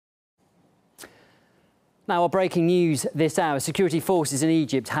Now, our breaking news this hour, security forces in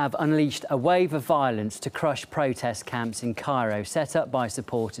Egypt have unleashed a wave of violence to crush protest camps in Cairo, set up by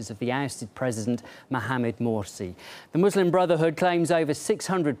supporters of the ousted President Mohamed Morsi. The Muslim Brotherhood claims over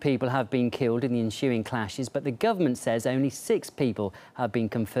 600 people have been killed in the ensuing clashes, but the government says only 6 people have been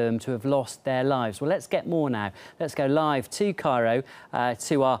confirmed to have lost their lives. Well, let's get more now. Let's go live to Cairo,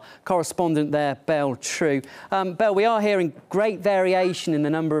 to our correspondent there, Belle True. Belle, we are hearing great variation in the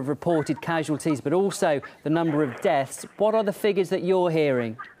number of reported casualties, but also the number of deaths. What are the figures that you're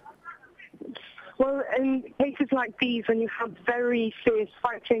hearing? Well, in cases like these, when you have very fierce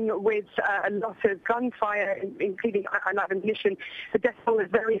fighting with a lot of gunfire, including ammunition, the death toll is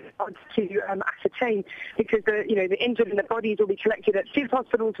very hard to ascertain because the injured and the bodies will be collected at field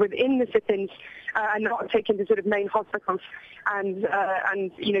hospitals within the sit-ins and not taken to sort of main hospitals, and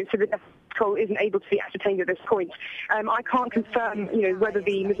so the death toll isn't able to be ascertained at this point. I can't confirm, whether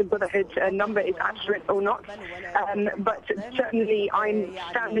the Muslim Brotherhood number is accurate or not, but certainly I'm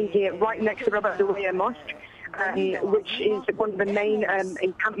standing here right next to wwIII Mosque, which is one of the main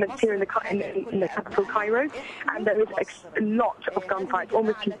encampments here in the capital, Cairo, and there is a lot of gunfight,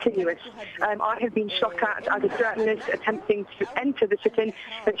 almost continuous. I have been shot at as a journalist attempting to enter the sit-in.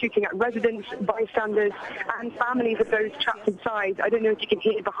 They're shooting at residents, bystanders, and families of those trapped inside. I don't know if you can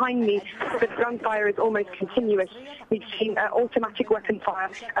hear it behind me, but gunfire is almost continuous. We've seen automatic weapon fire,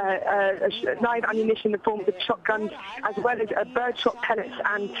 live ammunition in the form of shotguns, as well as birdshot pellets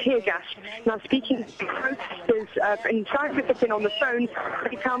and tear gas. Now, speaking to protesters inside the sit-in on the phone,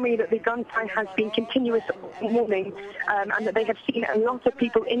 they tell me that the gunfire has been continuous all morning, and that they have seen a lot of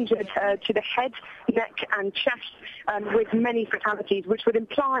people injured to the head, neck and chest, with many fatalities, which would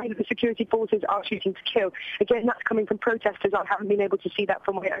imply that the security forces are shooting to kill. Again, that's coming from protesters. I haven't been able to see that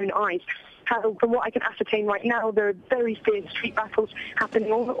from my own eyes. From what I can ascertain right now, there are very fierce street battles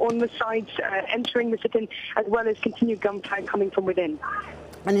happening on the sides, entering the sit-in, as well as continued gunfire coming from within.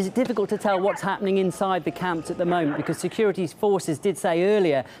 And is it difficult to tell what's happening inside the camps at the moment? Because security forces did say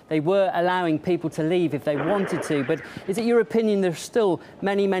earlier they were allowing people to leave if they wanted to. But is it your opinion there's still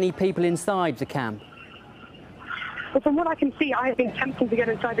many, many people inside the camp? Well, from what I can see, I have been attempting to get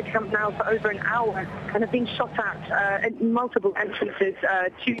inside the camp now for over an hour and have been shot at multiple entrances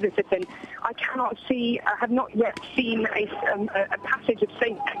to the sit-in. I cannot see, I have not yet seen a passage of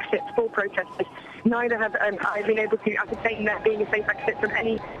safe exits for protesters. Neither have I been able to ascertain there being a safe exit from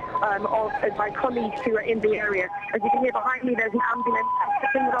any of my colleagues who are in the area. As you can hear behind me, there's an ambulance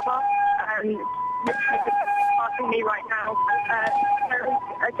sitting rubber, which is passing me right now. There is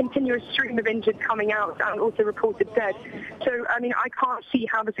a continuous stream of injured coming out and also reported dead. So, I mean, I can't see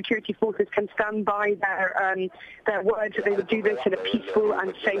how the security forces can stand by their words that they would do this in a peaceful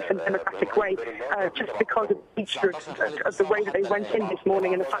and safe and democratic way, just because of the nature of the way that they went in this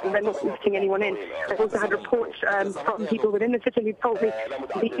morning and the fact that they're not letting anyone in. I've also had reports from people within the city who told me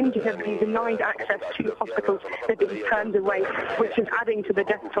the injured have been denied access to hospitals. They've been turned away, which is adding to the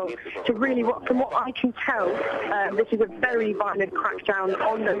death toll. So really, from what I can tell, this is a very violent crackdown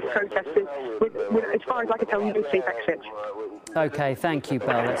on those protesters, with, as far as I can tell, no safe exit. OK, thank you,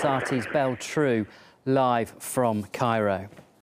 Belle. That's RT's Belle True, live from Cairo.